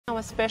Now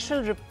a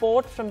special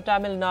report from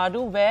Tamil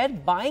Nadu where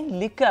buying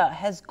liquor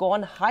has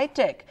gone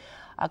high-tech.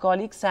 Our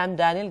colleague Sam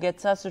Daniel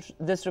gets us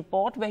this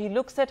report where he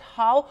looks at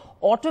how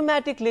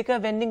automatic liquor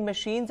vending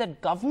machines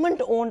at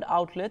government-owned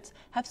outlets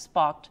have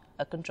sparked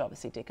a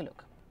controversy. Take a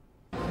look.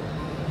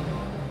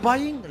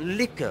 Buying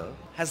liquor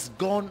has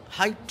gone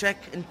high-tech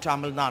in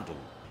Tamil Nadu.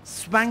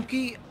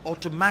 Swanky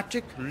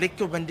automatic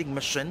liquor vending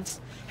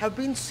machines have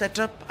been set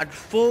up at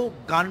 4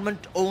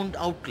 government-owned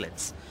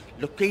outlets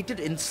located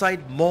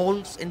inside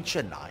malls in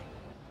Chennai.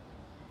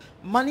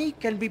 Money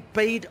can be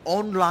paid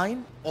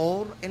online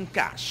or in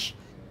cash.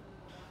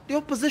 The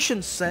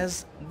opposition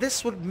says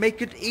this would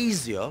make it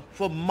easier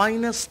for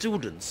minor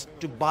students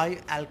to buy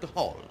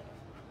alcohol.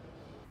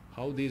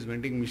 How these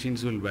vending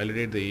machines will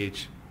validate the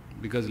age,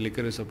 because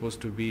liquor is supposed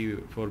to be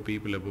for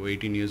people above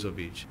 18 years of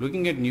age.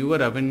 Looking at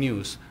newer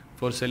avenues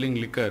for selling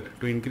liquor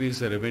to increase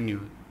the revenue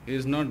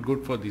is not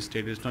good for the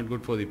state, it's not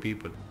good for the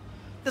people.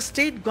 The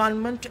state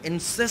government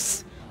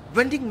insists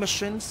vending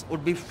machines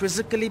would be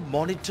physically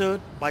monitored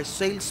by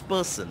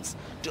salespersons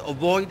to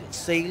avoid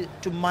sale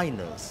to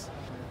minors.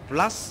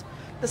 Plus,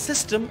 the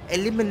system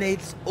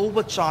eliminates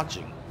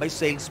overcharging by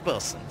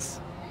salespersons.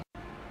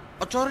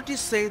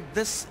 Authorities say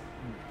this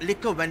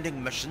liquor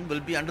vending machine will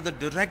be under the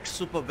direct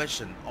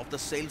supervision of the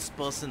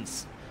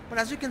salespersons. But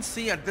as you can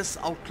see at this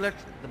outlet,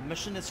 the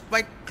machine is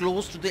quite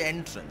close to the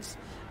entrance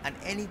and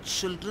any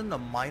children or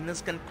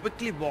minors can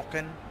quickly walk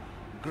in,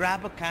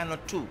 grab a can or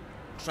two,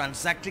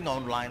 transacting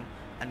online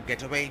and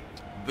get away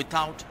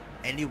without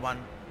anyone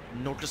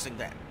noticing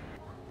them.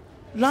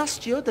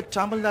 Last year, the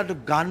Tamil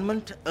Nadu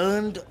government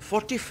earned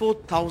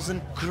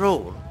 44,000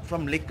 crore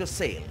from liquor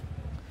sale.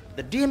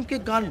 The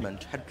DMK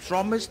government had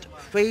promised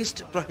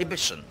phased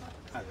prohibition.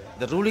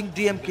 The ruling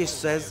DMK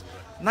says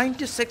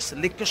 96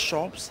 liquor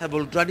shops have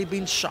already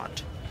been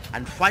shut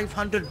and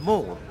 500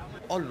 more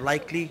are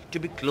likely to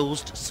be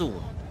closed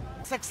soon.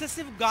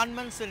 Successive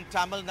governments in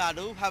Tamil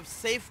Nadu have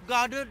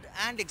safeguarded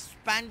and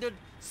expanded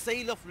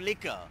sale of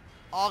liquor,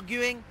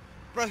 arguing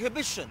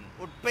prohibition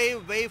would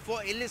pave way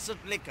for illicit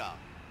liquor.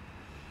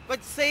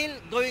 With sale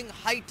going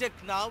high-tech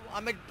now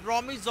amid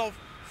promise of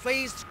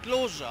phased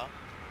closure,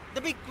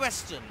 the big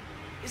question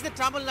is the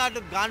Tamil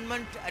Nadu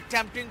government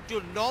attempting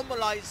to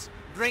normalize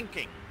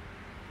drinking.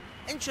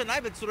 In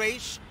Chennai with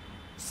Suresh,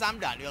 Sam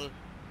Daniel,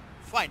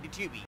 NDTV.